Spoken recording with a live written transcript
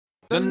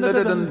Welcome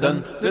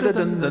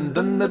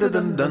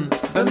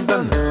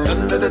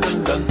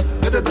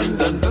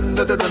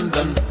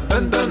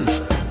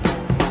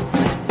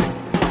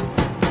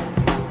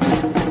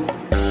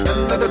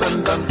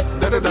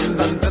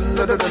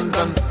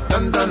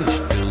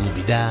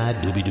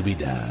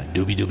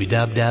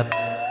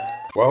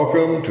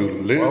to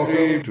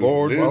Lizzie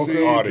Borden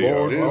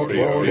Audio.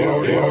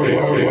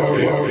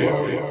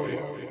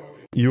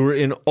 You were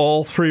in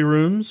all three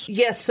rooms?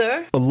 Yes,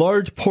 sir. A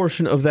large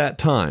portion of that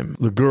time,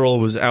 the girl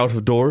was out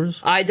of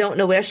doors? I don't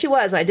know where she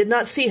was. I did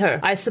not see her.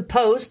 I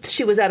supposed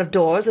she was out of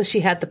doors as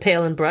she had the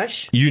pail and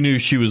brush. You knew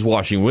she was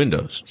washing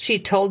windows? She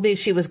told me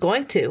she was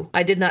going to.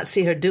 I did not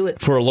see her do it.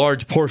 For a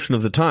large portion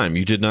of the time,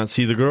 you did not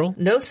see the girl?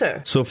 No,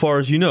 sir. So far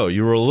as you know,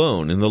 you were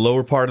alone in the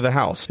lower part of the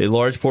house a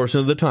large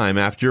portion of the time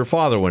after your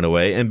father went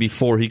away and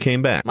before he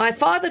came back? My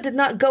father did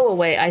not go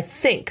away, I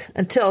think,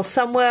 until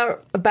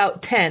somewhere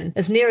about 10,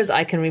 as near as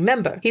I can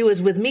remember. He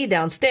was with me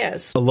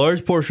downstairs. A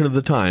large portion of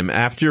the time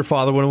after your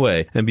father went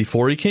away and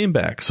before he came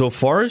back, so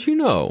far as you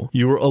know,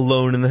 you were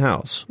alone in the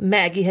house.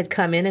 Maggie had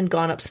come in and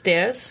gone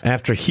upstairs.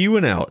 After he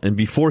went out and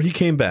before he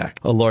came back,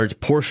 a large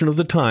portion of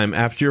the time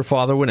after your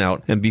father went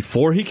out and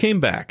before he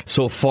came back,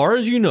 so far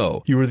as you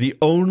know, you were the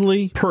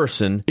only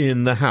person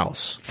in the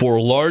house. For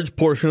a large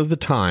portion of the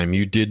time,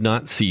 you did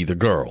not see the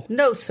girl.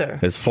 No, sir.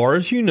 As far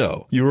as you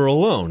know, you were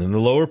alone in the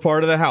lower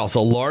part of the house a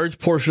large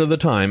portion of the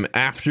time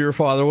after your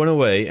father went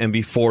away and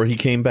before he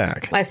came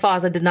back. My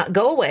father did not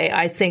go away,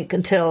 I think,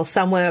 until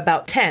somewhere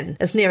about 10,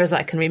 as near as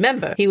I can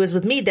remember. He was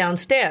with me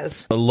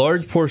downstairs. A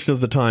large portion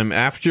of the time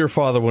after your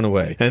father went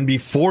away and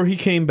before he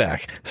came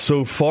back,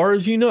 so far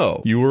as you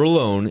know, you were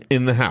alone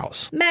in the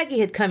house. Maggie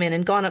had come in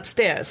and gone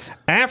upstairs.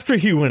 After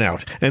he went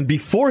out and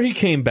before he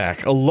came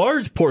back, a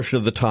large portion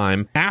of the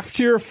time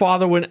after your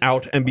father went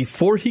out and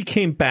before he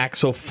came back,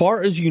 so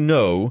far as you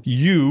know,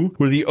 you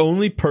were the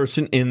only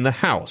person in the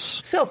house.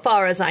 So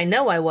far as I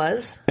know, I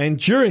was. And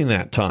during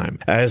that time,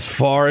 as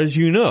far as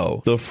you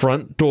know, the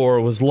front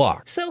door was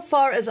locked. So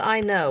far as I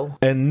know.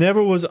 And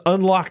never was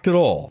unlocked at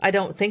all. I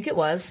don't think it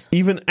was.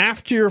 Even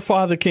after your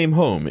father came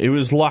home, it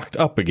was locked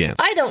up again.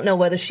 I don't know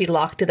whether she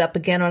locked it up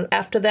again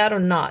after that or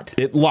not.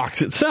 It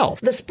locks itself.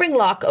 The spring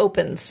lock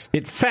opens.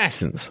 It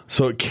fastens,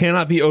 so it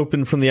cannot be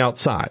opened from the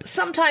outside.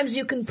 Sometimes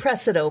you can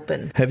press it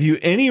open. Have you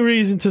any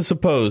reason to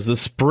suppose the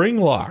spring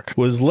lock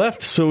was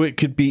left so it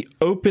could be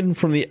opened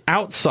from the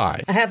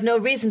outside? I have no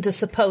reason to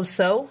suppose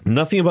so.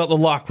 Nothing about the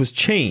lock was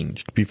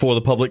changed before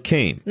the public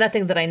came.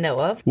 Nothing that I know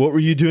of. What were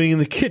you doing in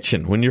the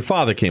kitchen when your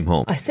father came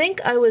home? I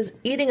think I was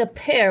eating a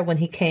pear when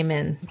he came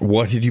in.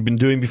 What had you been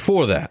doing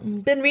before that?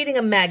 Been reading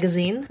a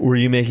magazine. Were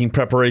you making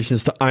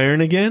preparations to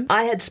iron again?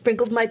 I had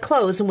sprinkled my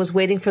clothes and was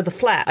waiting for the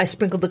flat. I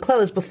sprinkled the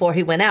clothes before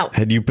he went out.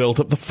 Had you built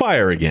up the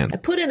fire again? I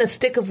put in a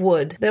stick of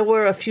wood. There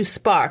were a few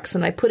sparks,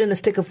 and I put in a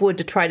stick of wood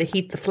to try to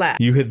heat the flat.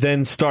 You had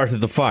then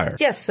started the fire?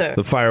 Yes, sir.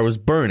 The fire was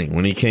burning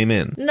when he came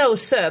in? No,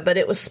 sir, but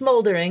it was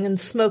smoldering and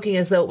smoking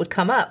as though it would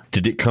come up.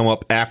 Did it come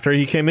up after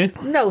he came in?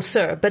 No,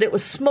 sir, but it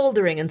was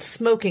smoldering and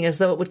smoking as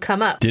though it would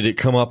come up. Did it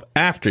come up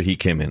after he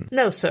came in?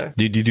 No, sir.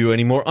 Did you do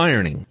any more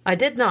ironing? I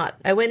did not.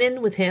 I went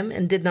in with him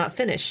and did not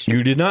finish.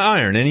 You did not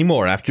iron any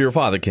more after your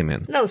father came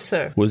in? No,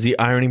 sir. Was the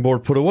ironing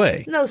board put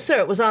away? No, sir,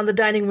 it was on the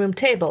dining room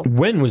table.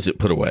 When was it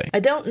put away? I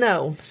don't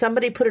know.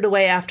 Somebody put it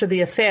away after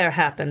the affair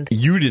happened.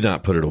 You did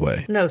not put it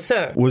away? No,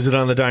 sir. Was it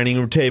on the dining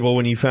room table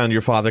when you found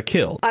your father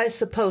killed? I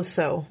suppose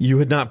so. You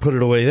had not put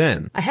it away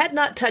then? I had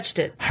not touched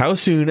it. How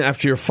soon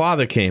after your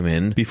father came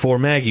in before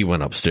Maggie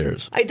went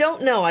upstairs? I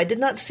don't know. I did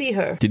not see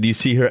her. Did you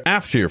see her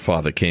after your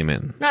father came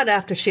in? Not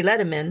after she let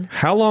him in.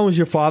 How long was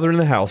your father in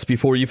the house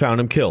before you found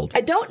him killed?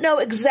 I don't know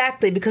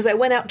exactly because I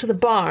went out to the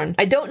barn.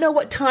 I don't know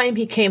what time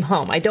he came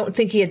home. I don't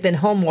think he had been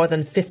home more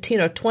than 15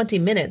 or 20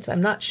 minutes.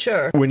 I'm not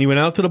sure. When you went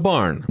out to the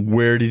barn,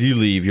 where did you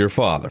leave your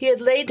father? He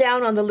had laid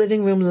down on the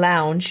living room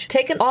lounge,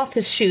 taken off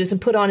his shoes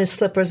and put on his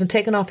slippers and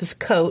taken off his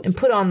coat and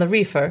put on the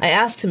reefer. I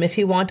asked him if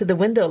he wanted the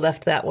window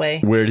left that way.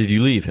 Where did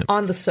you leave him?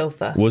 On the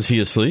sofa. Was he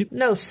asleep?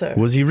 No, sir.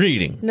 Was he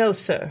reading? No,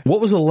 sir.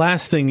 What was the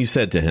last thing you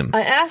said to him?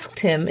 I asked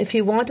him if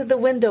he wanted the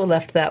window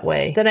left that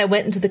way. Then I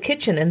went into the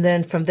kitchen and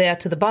then from there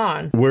to the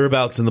barn.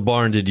 Whereabouts in the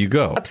barn did you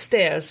go?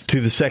 Upstairs.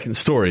 To the second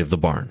story of the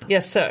barn?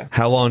 Yes, sir.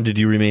 How long did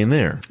you remain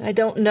there? I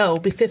don't know.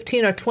 Be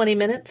 15 or 20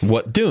 minutes.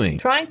 What doing?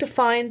 Trying to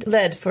find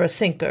lead for a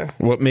sinker.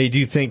 What made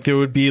you think there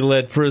would be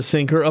lead for a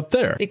sinker up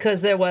there?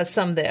 Because there was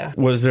some there.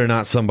 Was there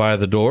not some by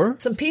the door?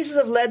 Some pieces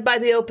of lead by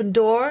the open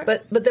door,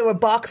 but there were a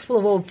box full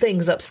of old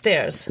things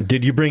upstairs.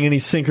 Did you bring any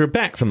sinker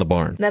back from the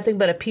barn? Nothing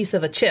but a piece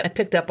of a chip I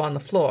picked up on the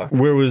floor.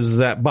 Where was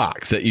that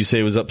box that you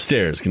say was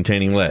upstairs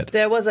containing lead?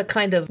 There was a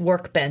kind of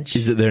workbench.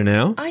 Is it there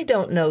now? I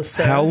don't know,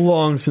 sir. How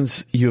long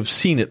since you have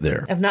seen it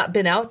there? I've not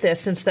been out there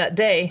since that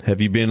day.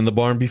 Have you been in the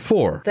barn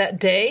before? That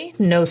day?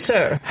 No,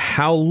 sir.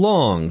 How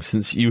long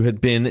since you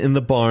had been in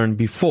the barn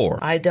before?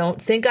 I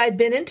don't think I'd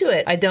been into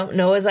it. I don't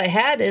know as I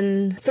had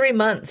in 3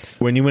 months.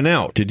 When you went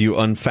out, did you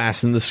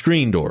unfasten the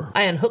screen door?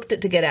 I unhooked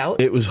it to get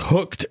out. It was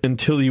hooked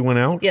until you went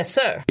out? Yes,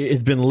 sir. It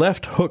had been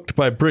left hooked hooked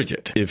by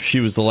Bridget, if she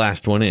was the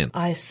last one in?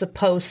 I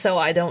suppose so.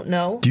 I don't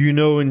know. Do you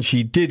know when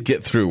she did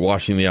get through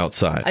washing the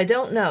outside? I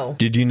don't know.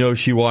 Did you know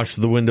she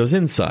washed the windows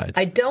inside?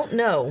 I don't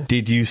know.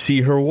 Did you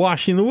see her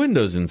washing the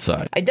windows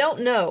inside? I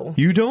don't know.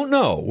 You don't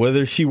know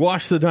whether she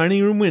washed the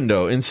dining room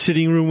window and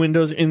sitting room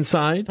windows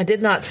inside? I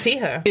did not see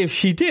her. If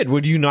she did,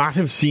 would you not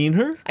have seen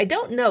her? I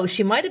don't know.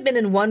 She might have been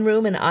in one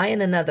room and I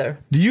in another.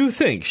 Do you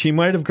think she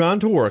might have gone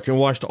to work and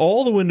washed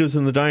all the windows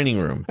in the dining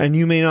room, and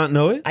you may not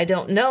know it? I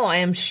don't know. I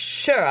am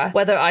sure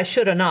whether I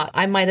should or not.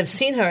 I might have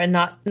seen her and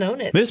not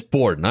known it. Miss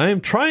Borden, I am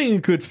trying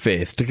in good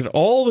faith to get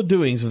all the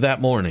doings of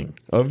that morning,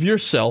 of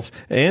yourself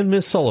and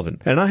Miss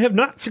Sullivan, and I have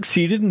not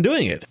succeeded in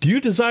doing it. Do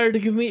you desire to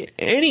give me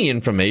any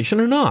information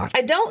or not?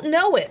 I don't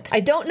know it.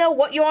 I don't know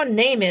what your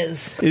name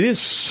is. It is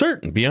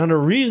certain, beyond a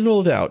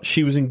reasonable doubt,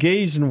 she was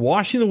engaged in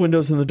washing the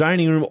windows in the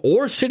dining room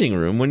or sitting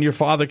room when your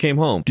father came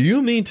home. Do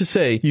you mean to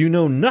say you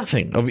know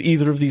nothing of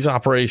either of these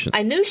operations?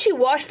 I knew she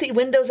washed the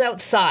windows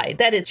outside.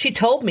 That is, she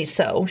told me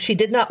so. She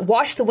did not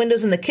wash the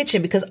windows in the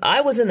kitchen because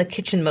I was in the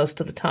kitchen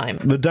most of the time.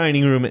 The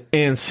dining room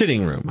and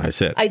sitting room, I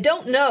said. I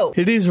don't know.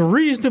 It is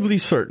reasonably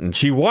certain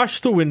she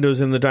washed the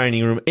windows in the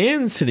dining room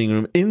and sitting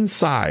room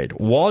inside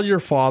while your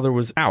father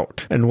was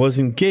out and was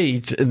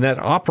engaged in that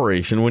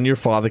operation when your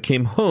father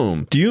came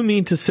home. Do you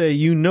mean to say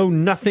you know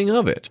nothing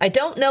of it? I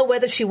don't know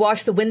whether she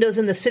washed the windows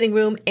in the sitting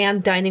room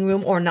and dining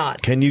room or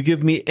not. Can you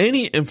give me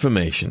any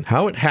information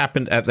how it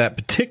happened at that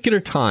particular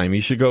time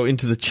you should go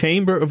into the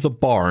chamber of the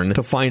barn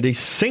to find a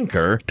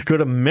sinker to go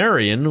to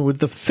Marion with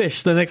the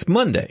fish the next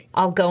Monday?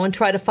 I'll go and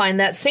try to find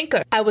that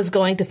sinker. I was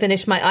going to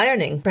finish my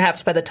ironing.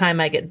 Perhaps by the time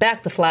I get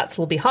back, the flats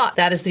will be hot.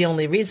 That is the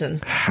only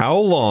reason. How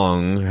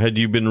long had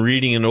you been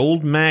reading an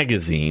old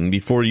magazine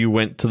before you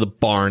went to the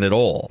barn at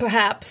all?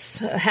 Perhaps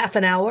half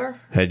an hour.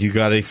 Had you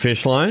got a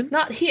fish line?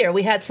 Not here.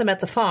 We had some at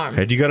the farm.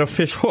 Had you got a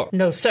fish hook?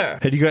 No, sir.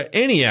 Had you got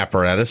any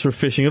apparatus for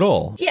fishing at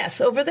all?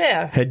 Yes, over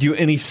there. Had you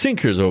any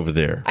sinkers over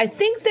there? I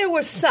think there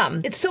were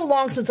some. It's so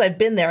long since I've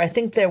been there. I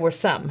think there were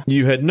some.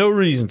 You had no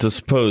reason to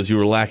suppose you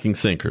were lacking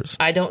sinkers.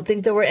 I don't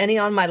think there were any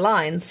on my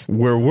lines.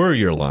 Where were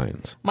your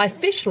lines? My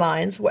fish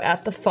lines were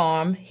at the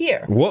farm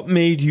here. What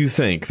made you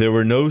think there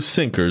were no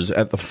sinkers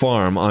at the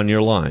farm on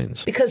your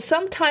lines? Because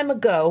some time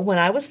ago, when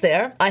I was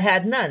there, I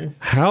had none.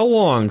 How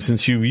long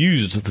since you've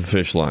used the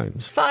fish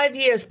lines? 5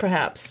 years,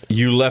 perhaps.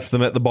 You left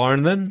them at the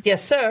barn then?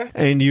 Yes, sir.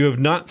 And you have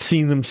not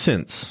seen them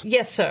since?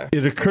 Yes, sir.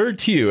 It occurred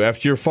to you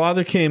after your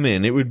father came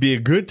in it would be a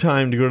good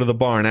time to go to the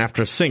barn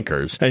after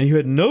sinkers, and you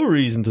had no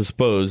reason to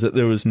suppose that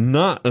there was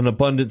not an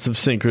abundance of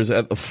sinkers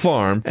at the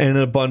farm and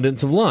an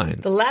abundance of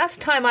lines. The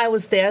last time I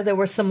was there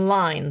were some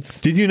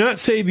lines. Did you not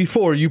say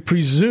before you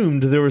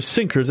presumed there were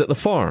sinkers at the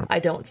farm? I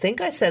don't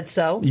think I said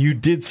so. You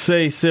did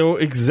say so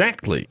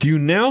exactly. Do you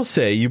now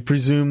say you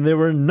presume there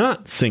were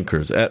not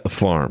sinkers at the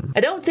farm? I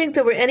don't think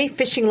there were any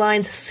fishing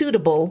lines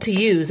suitable to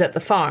use at the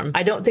farm.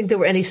 I don't think there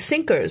were any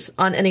sinkers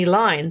on any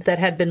line that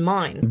had been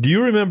mine. Do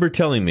you remember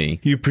telling me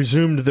you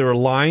presumed there were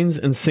lines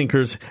and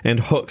sinkers and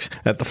hooks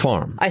at the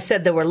farm? I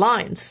said there were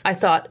lines. I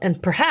thought,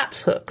 and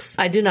perhaps hooks.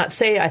 I do not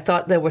say I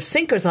thought there were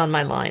sinkers on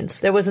my lines.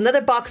 There was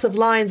another box of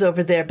lines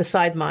over there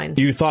beside mine.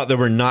 You thought there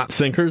were not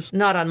sinkers?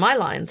 Not on my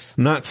lines.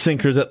 Not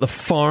sinkers at the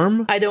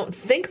farm? I don't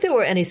think there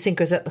were any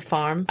sinkers at the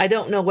farm. I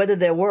don't know whether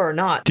there were or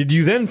not. Did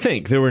you then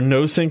think there were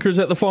no sinkers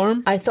at the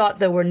farm? I thought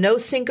there were no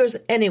sinkers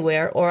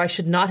anywhere, or I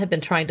should not have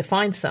been trying to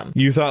find some.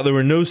 You thought there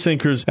were no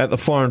sinkers at the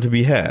farm to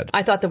be had?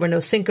 I thought there were no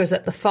sinkers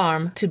at the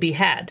farm to be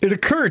had. It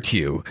occurred to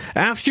you,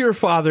 after your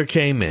father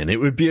came in, it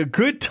would be a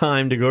good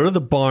time to go to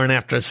the barn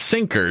after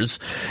sinkers,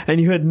 and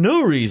you had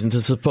no reason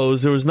to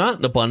suppose there was not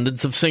an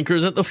abundance of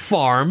sinkers at the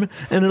farm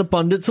and an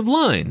abundance of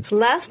lines.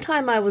 Last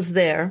time I was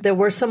there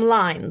were some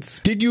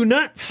lines. Did you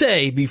not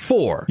say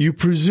before you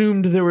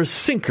presumed there were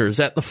sinkers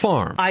at the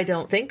farm? I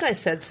don't think I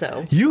said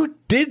so. You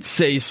did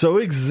say so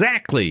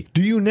exactly.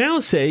 Do you now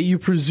say you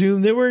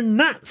presume there were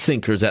not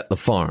sinkers at the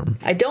farm?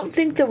 I don't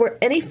think there were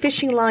any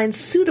fishing lines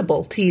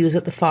suitable to use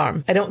at the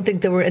farm. I don't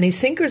think there were any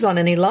sinkers on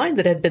any line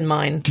that had been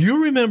mine. Do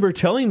you remember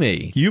telling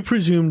me you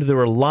presumed there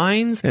were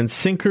lines and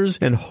sinkers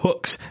and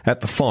hooks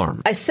at the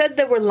farm? I said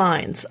there were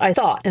lines, I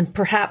thought, and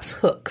perhaps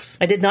hooks.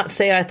 I did not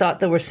say I thought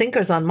there were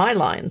sinkers on my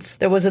lines.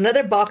 There was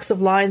another box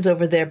of lines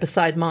over there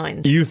beside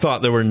mine. You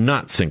thought there were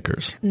not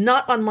sinkers?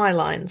 Not on my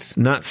lines.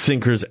 Not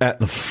sinkers at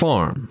the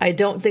farm? I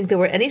don't think there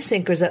were any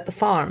sinkers at the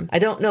farm. I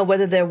don't know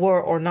whether there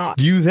were or not.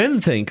 Do you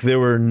then think there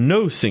were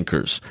no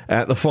sinkers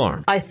at the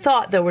farm? I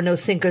thought there were no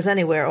sinkers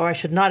anywhere, or I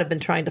should not have been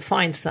trying to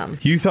find some.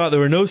 You thought there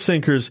were no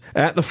sinkers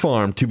at the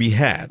farm to be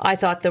had? I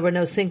thought there were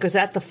no sinkers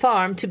at the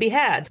farm to be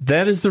had.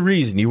 That is the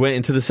reason you went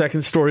into the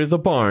second story of the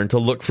barn to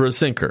look for a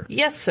sinker?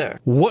 Yes, sir.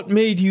 What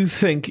made you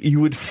think you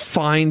would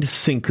find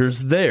sinkers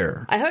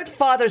there? I heard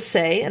Father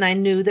say, and I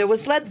knew there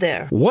was lead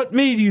there. What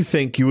made you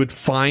think you would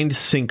find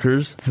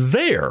sinkers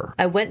there?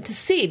 I went to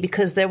see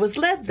because there was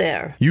lead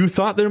there. You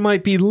thought there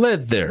might be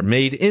lead there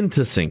made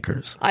into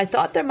sinkers? I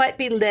thought there might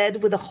be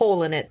lead with a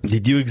hole in it.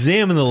 Did you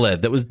examine the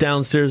lead that was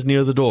downstairs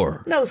near the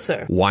door? No,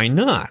 sir. Why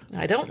not?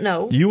 I don't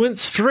know. You went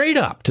straight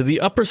up to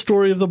the upper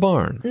story of the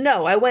barn?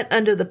 No, I went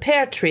under the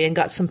pear tree and got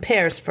got some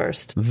pears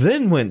first.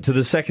 Then went to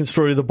the second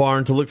story of the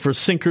barn to look for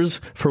sinkers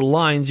for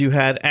lines you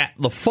had at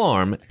the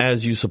farm,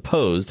 as you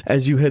supposed,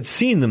 as you had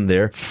seen them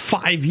there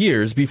 5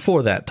 years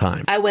before that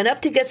time. I went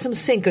up to get some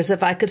sinkers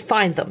if I could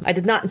find them. I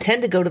did not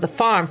intend to go to the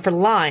farm for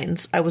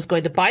lines. I was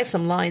going to buy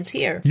some lines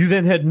here. You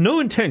then had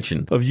no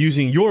intention of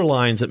using your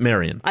lines at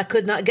Marion. I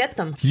could not get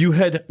them. You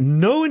had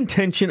no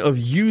intention of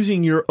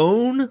using your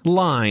own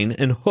line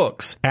and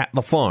hooks at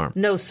the farm.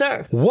 No,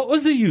 sir. What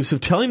was the use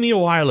of telling me a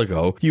while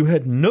ago you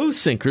had no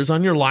sinkers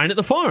on your line at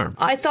the farm?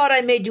 I thought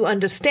I made you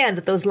understand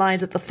that those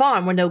lines at the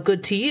farm were no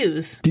good to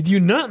use. Did you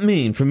not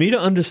mean for me to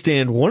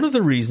understand one of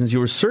the reasons you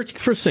were searching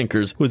for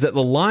sinkers was that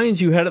the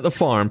lines you had at the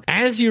farm,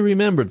 as you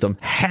remembered them,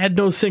 had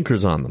no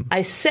sinkers on them?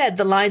 I said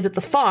the lines at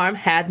the farm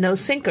had no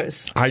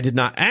sinkers. I did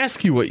not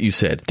ask you what you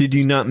said. Did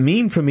you not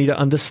mean for me to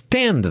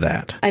understand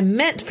that? I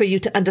meant for you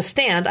to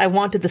understand I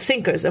wanted the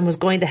sinkers and was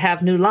going to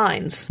have new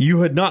lines. You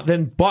had not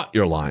then bought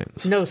your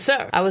lines? No,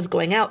 sir. I was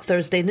going out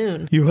Thursday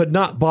noon. You had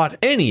not bought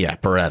any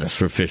apparatus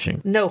for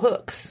fishing? No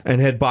hooks.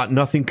 And had bought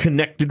nothing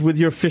connected with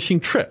your fishing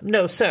trip?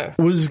 No, sir.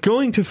 Was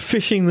going to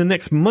fishing the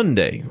next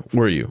Monday,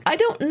 were you? I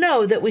don't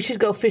know that we should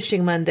go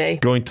fishing Monday.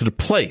 Going to the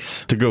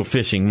place to go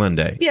fishing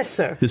Monday? Yes,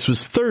 sir. This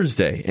was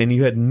Thursday, and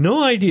you had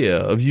no idea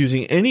of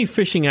using any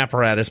fishing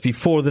apparatus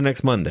before the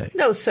next Monday?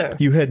 No, sir.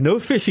 You had no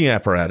fishing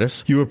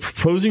apparatus you were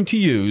proposing to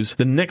use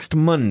the next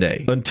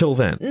Monday until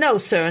then? No,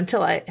 sir,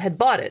 until I had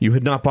bought it. You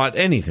had not bought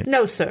anything?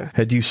 No, sir.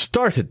 Had you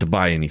started to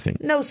buy anything?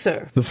 No,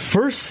 sir. The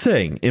first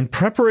thing in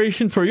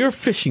preparation for your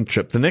fishing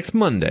trip the next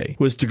Monday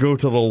was to go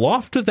to the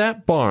loft of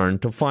that barn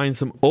to find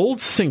some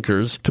old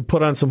sinkers to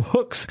put on some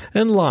hooks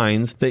and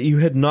lines that you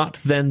had not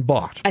then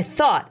bought. I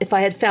thought if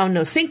I had found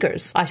no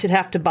sinkers, I should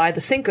have to buy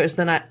the sinkers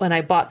when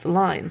I bought the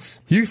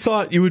lines. You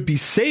thought you would be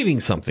saving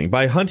something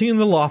by hunting in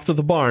the loft of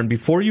the barn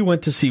before you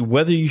went to see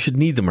whether you should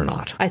need them or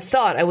not. I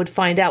thought I would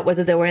find out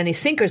whether there were any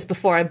sinkers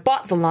before I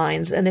bought the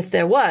lines, and if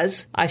there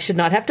was, I should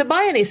not have to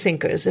buy any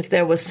sinkers. If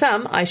there was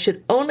some, I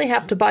should only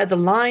have to buy the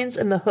lines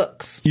and the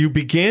hooks. You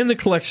began the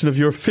collection of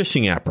your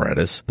fishing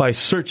apparatus by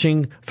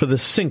searching for the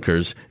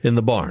sinkers in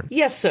the barn.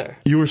 Yes, sir.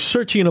 You were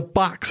searching in a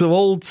box of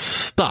old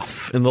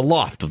stuff in the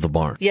loft of the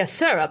barn. Yes,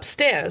 sir,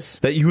 upstairs.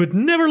 That you had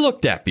never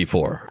looked at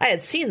before. I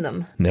had seen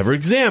them. Never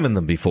examined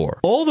them before.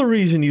 All the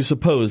reason you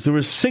supposed there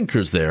were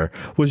sinkers there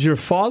was your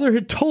father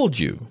had told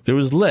you there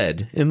was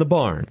lead in the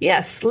barn.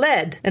 Yes,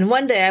 lead. And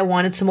one day I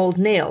wanted some old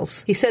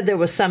nails. He said there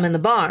was some in the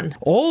barn.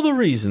 All the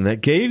reason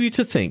that gave you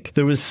to think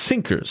there was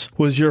sinkers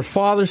was your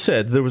father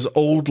said there was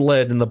old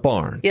lead in the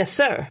barn. Yes,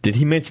 sir. Did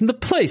he mention the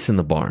place in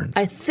the barn?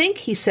 I think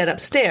he said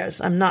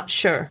upstairs. I'm not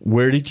sure.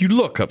 Where did you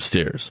look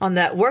upstairs? On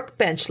that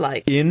workbench,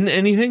 like. In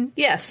anything?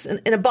 Yes,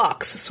 in a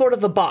box, sort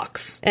of a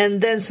box.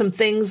 And then some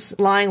things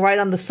lying right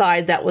on the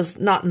side that was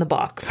not in the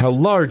box. How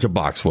large a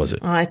box was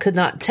it? I could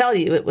not tell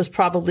you. It was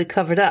probably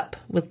covered up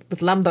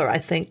with lumber, I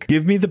think.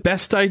 Give me the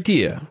best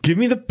idea. Give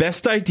me the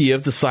best idea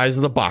of the size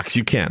of the box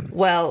you can.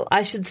 Well,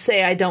 I should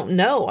say I don't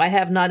know. I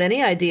have not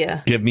any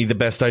idea. Give me the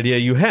best idea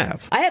you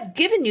have. I have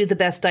given you the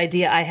best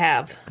idea I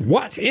have.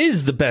 What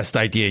is the best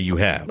idea you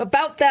have?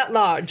 About that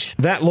large.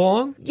 That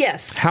long?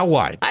 Yes. How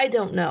wide? I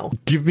don't know.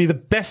 Give me the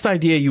best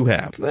idea you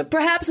have.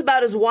 Perhaps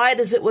about as wide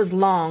as it was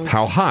long.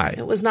 How high?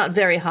 It was not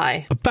very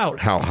high. About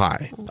how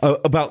high?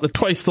 About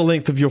twice the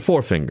length of your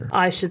forefinger.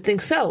 I should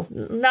think so.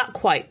 Not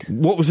quite.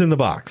 What was in the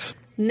box?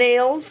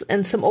 Nails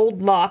and some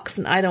old locks,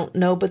 and I don't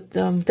know, but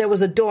there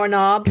was a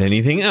doorknob.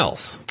 Anything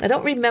else? I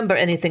don't remember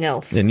anything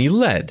else. Any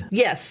lead?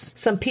 Yes,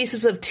 some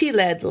pieces of tea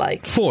lead,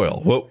 like.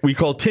 Foil, what we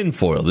call tin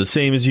foil, the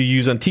same as you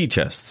use on tea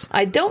chests.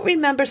 I don't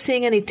remember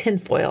seeing any tin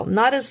foil,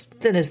 not as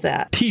thin as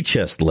that. Tea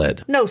chest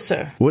lead? No,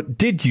 sir. What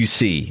did you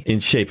see in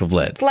shape of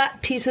lead?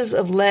 Flat pieces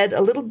of lead,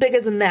 a little bigger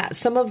than that.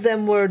 Some of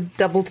them were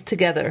doubled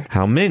together.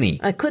 How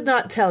many? I could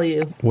not tell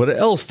you. What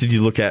else did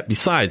you look at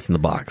besides in the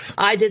box?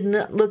 I did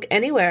not look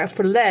anywhere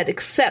for lead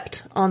except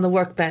on the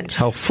workbench.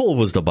 How full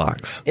was the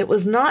box? It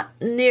was not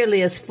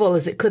nearly as full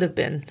as it could have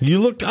been. You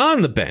looked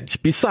on the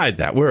bench. Beside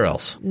that, where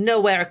else?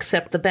 Nowhere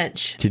except the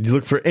bench. Did you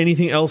look for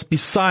anything else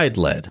beside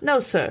lead? No,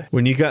 sir.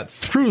 When you got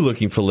through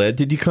looking for lead,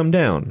 did you come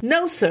down?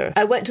 No, sir.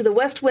 I went to the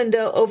west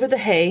window over the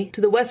hay, to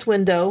the west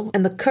window,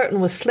 and the curtain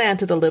was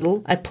slanted a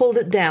little. I pulled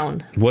it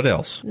down. What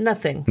else?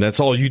 Nothing.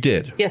 That's all you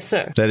did? Yes,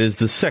 sir. That is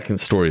the second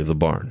story of the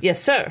barn?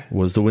 Yes, sir.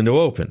 Was the window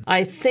open?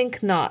 I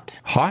think not.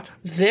 Hot?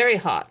 Very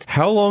hot.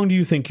 How long do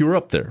you think you were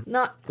up there?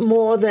 Not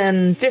more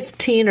than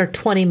 15 or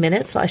 20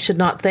 minutes, I should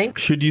not think.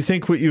 Should you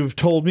think what you've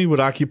told me would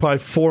occupy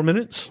 4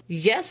 minutes?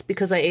 Yes,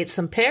 because I ate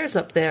some pears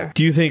up there.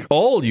 Do you think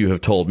all you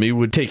have told me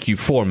would take you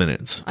 4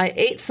 minutes? I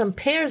ate some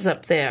pears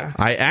up there.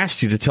 I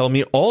asked you to tell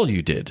me all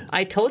you did.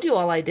 I told you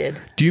all I did.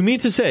 Do you mean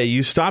to say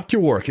you stopped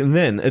your work and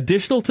then,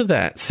 additional to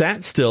that,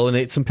 sat still and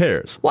ate some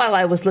pears? While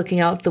I was looking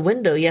out the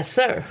window, yes,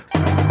 sir.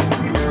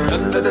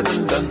 Dun, dun,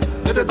 dun, dun.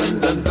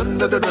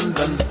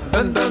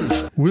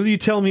 Will you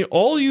tell me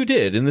all you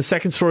did in the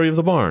second story of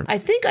the barn? I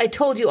think I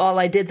told you all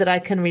I did that I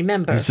can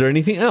remember. Is there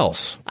anything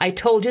else? I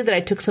told you that I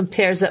took some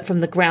pears up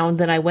from the ground,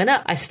 then I went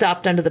up. I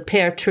stopped under the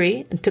pear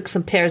tree and took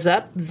some pears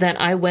up, then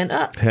I went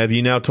up. Have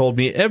you now told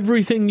me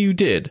everything you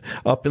did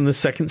up in the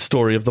second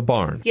story of the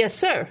barn? Yes,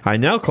 sir. I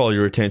now call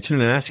your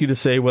attention and ask you to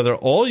say whether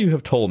all you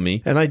have told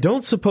me, and I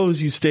don't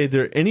suppose you stayed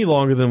there any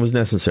longer than was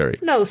necessary.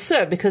 No,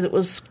 sir, because it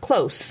was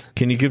close.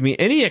 Can you give me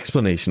any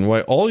explanation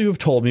why all you have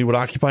told me would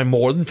occupy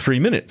more than 3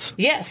 minutes?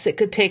 Yes, it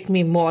could take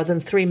me more than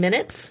 3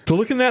 minutes. To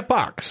look in that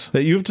box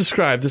that you have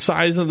described, the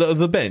size of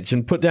the bench,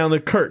 and put down the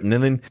curtain,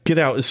 and then get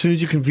out as soon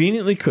as you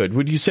conveniently could,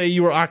 would you say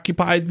you were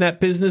occupied in that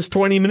business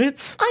 20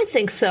 minutes? I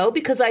think so,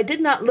 because I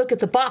did not look at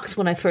the box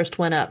when I first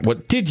went up.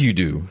 What did you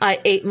do? I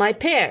ate my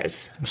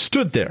pears.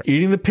 Stood there,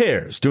 eating the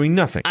pears, doing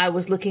nothing. I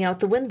was looking out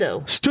the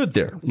window. Stood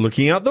there,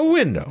 looking out the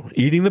window,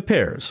 eating the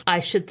pears. I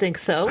should think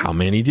so. How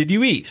many did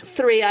you eat?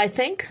 3, I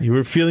think. You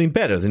were feeling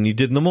better than you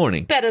did in the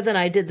morning. Better than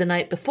I did the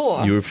night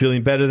before. You were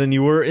feeling better than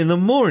you were in the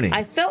morning.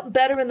 I felt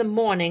better in the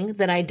morning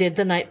than I did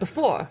the night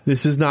before.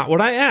 This is not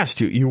what I asked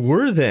you. You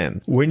were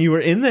then, when you were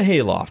in the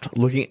hayloft,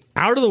 looking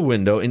out of the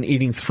window and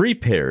eating 3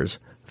 pears,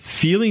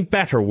 feeling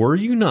better, were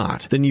you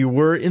not, than you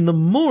were in the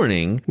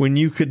morning when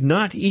you could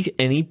not eat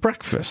any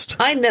breakfast?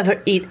 I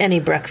never eat any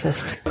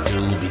breakfast.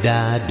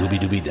 Doobie-da,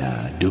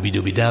 doobie-doobie-da,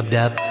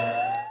 doobie-doobie-dub-dub.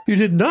 You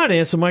did not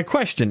answer my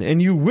question,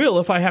 and you will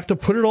if I have to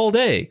put it all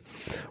day.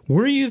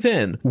 Were you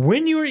then,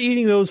 when you were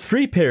eating those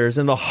 3 pears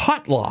in the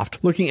hot loft,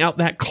 looking out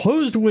that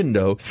closed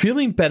window,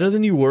 feeling better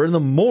than you were in the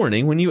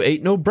morning when you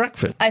ate no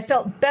breakfast? I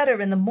felt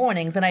better in the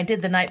morning than I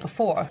did the night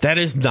before. That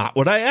is not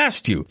what I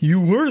asked you. You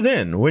were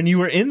then, when you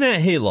were in that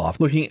hayloft,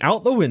 looking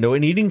out the window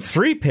and eating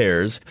 3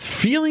 pears,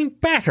 feeling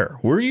better,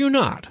 were you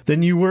not,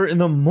 than you were in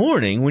the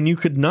morning when you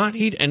could not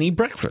eat any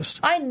breakfast?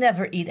 I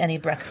never eat any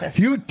breakfast.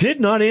 You did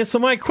not answer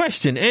my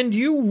question, and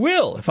you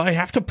will if I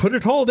have to put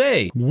it all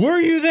day. Were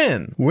you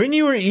then, when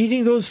you were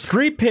eating those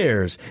 3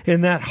 pears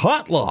in that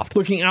hot loft,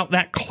 looking out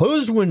that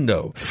closed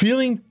window,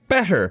 feeling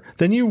better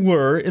than you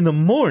were in the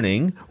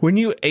morning when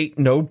you ate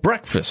no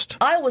breakfast?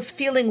 I was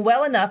feeling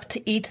well enough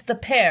to eat the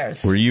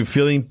pears. Were you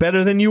feeling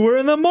better than you were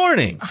in the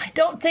morning? I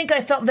don't think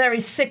I felt very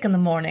sick in the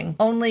morning.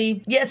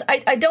 Only, yes,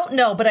 I don't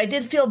know, but I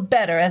did feel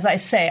better, as I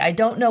say. I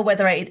don't know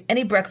whether I ate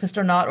any breakfast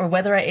or not, or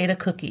whether I ate a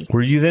cookie.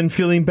 Were you then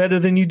feeling better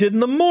than you did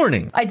in the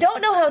morning? I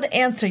don't know how to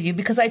answer you,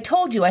 because I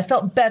told you I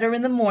felt better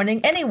in the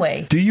morning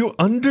anyway. Do you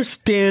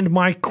understand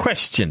my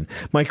question?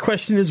 My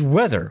question is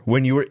whether,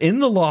 when you were in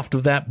the loft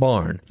of that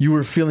barn, you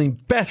were feeling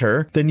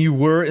better than you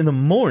were in the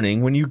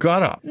morning when you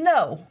got up.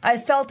 No, I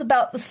felt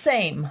about the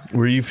same.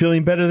 Were you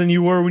feeling better than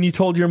you were when you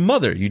told your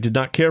mother you did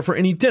not care for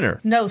any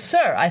dinner? No,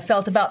 sir, I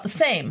felt about the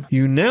same.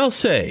 You now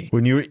say,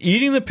 when you were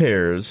eating the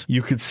pears,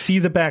 you could see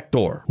the back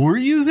door. Were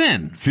you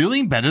then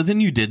feeling better than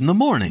you did in the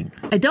morning?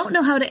 I don't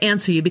know how to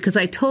answer you, because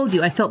I told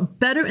you I felt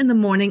better in the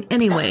morning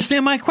anyway.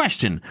 Understand my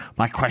question.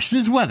 My question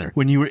is whether,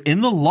 when you were in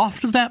the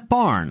loft of that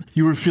barn,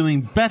 you were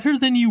feeling better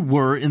than you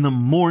were in the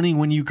morning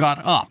when you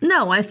got up.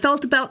 No, I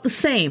felt about the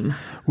same.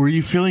 Were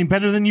you feeling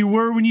better than you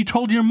were when you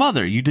told your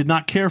mother you did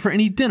not care for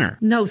any dinner?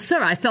 No,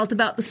 sir, I felt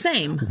about the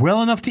same.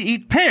 Well enough to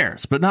eat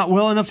pears, but not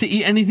well enough to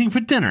eat anything for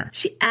dinner.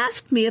 She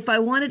asked me if I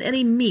wanted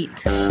any meat.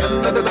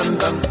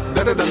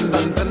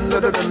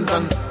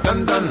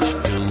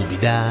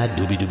 Doobie-da,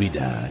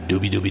 doobie-doobie-da,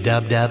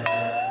 doobie-doobie-dub-dub.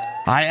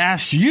 I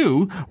asked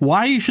you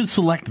why you should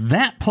select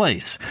that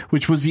place,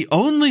 which was the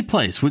only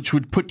place which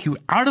would put you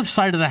out of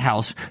sight of the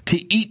house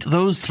to eat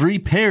those 3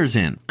 pears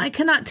in. I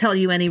cannot tell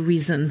you any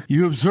reason.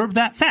 You observe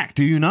that fact,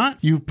 do you not?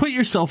 You've put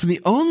yourself in the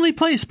only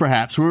place,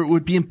 perhaps, where it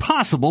would be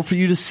impossible for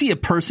you to see a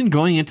person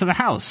going into the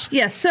house.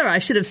 Yes, sir, I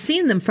should have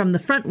seen them from the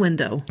front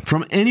window.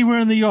 From anywhere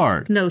in the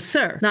yard? No,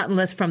 sir, not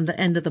unless from the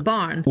end of the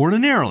barn.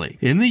 Ordinarily,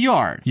 in the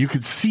yard, you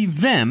could see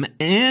them,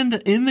 and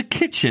in the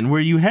kitchen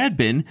where you had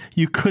been,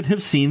 you could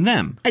have seen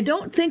them. I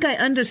don't think I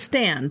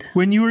understand.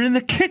 When you were in the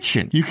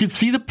kitchen, you could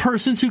see the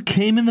persons who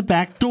came in the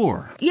back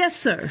door. Yes,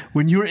 sir.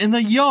 When you were in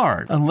the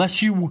yard,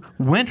 unless you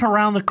went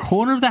around the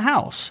corner of the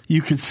house,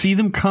 you could see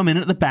them come in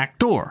at the back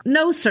door.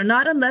 No, sir,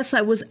 not unless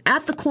I was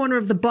at the corner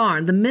of the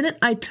barn. The minute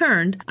I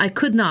turned, I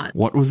could not.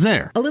 What was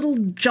there? A little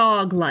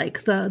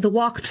jog-like. The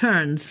walk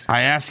turns.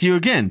 I ask you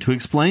again to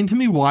explain to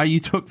me why you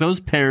took those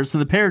pears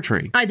from the pear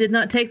tree. I did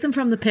not take them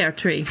from the pear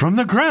tree. From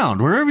the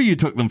ground, wherever you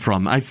took them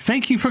from. I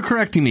thank you for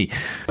correcting me.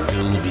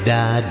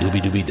 Doobie-da,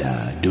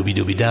 doobie-doobie-da,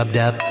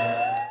 doobie-doobie-dub-dub.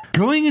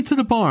 Going into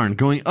the barn,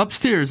 going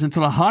upstairs into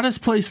the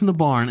hottest place in the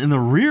barn, in the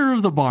rear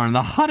of the barn,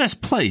 the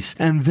hottest place,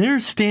 and there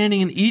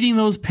standing and eating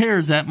those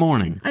pears that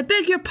morning. I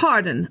beg your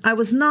pardon. I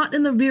was not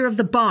in the rear of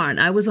the barn.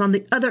 I was on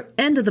the other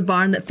end of the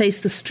barn that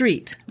faced the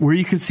street. Where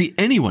you could see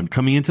anyone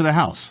coming into the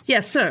house.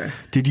 Yes, sir.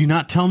 Did you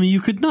not tell me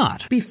you could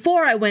not?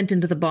 Before I went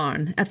into the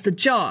barn, at the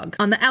jog,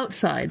 on the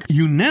outside.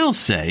 You now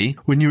say,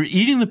 when you were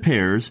eating the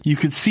pears, you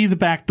could see the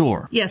back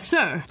door. Yes,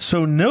 sir.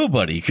 So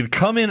nobody could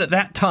come in at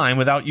that time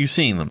without you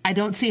seeing them. I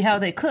don't see how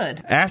they could.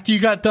 could. After you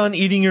got done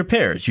eating your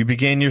pears, you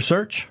began your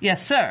search?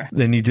 Yes, sir.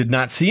 Then you did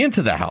not see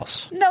into the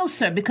house? No,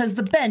 sir, because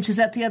the bench is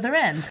at the other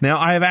end. Now,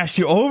 I have asked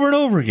you over and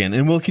over again,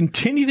 and will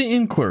continue the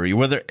inquiry,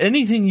 whether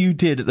anything you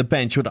did at the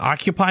bench would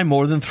occupy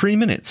more than 3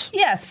 minutes.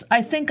 Yes,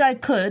 I think I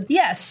could.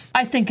 Yes,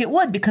 I think it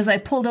would, because I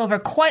pulled over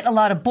quite a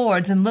lot of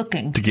boards in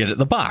looking. To get at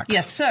the box?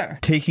 Yes, sir.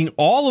 Taking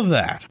all of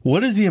that,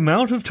 what is the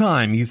amount of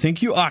time you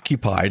think you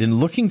occupied in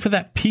looking for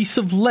that piece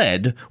of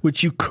lead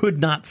which you could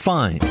not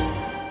find?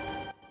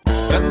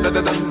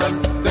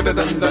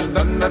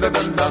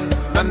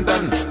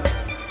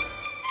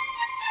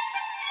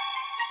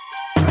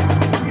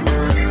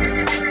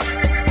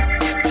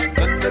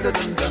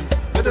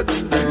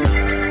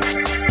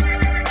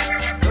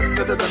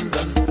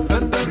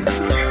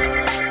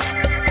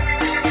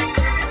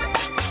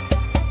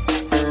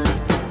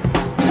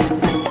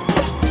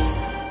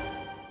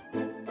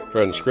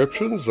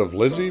 Transcriptions of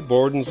Lizzie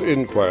Borden's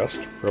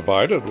Inquest,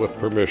 provided with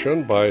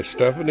permission by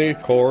Stephanie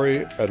Corey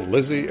and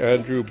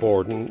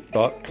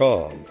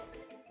LizzieAndrewBorden.com.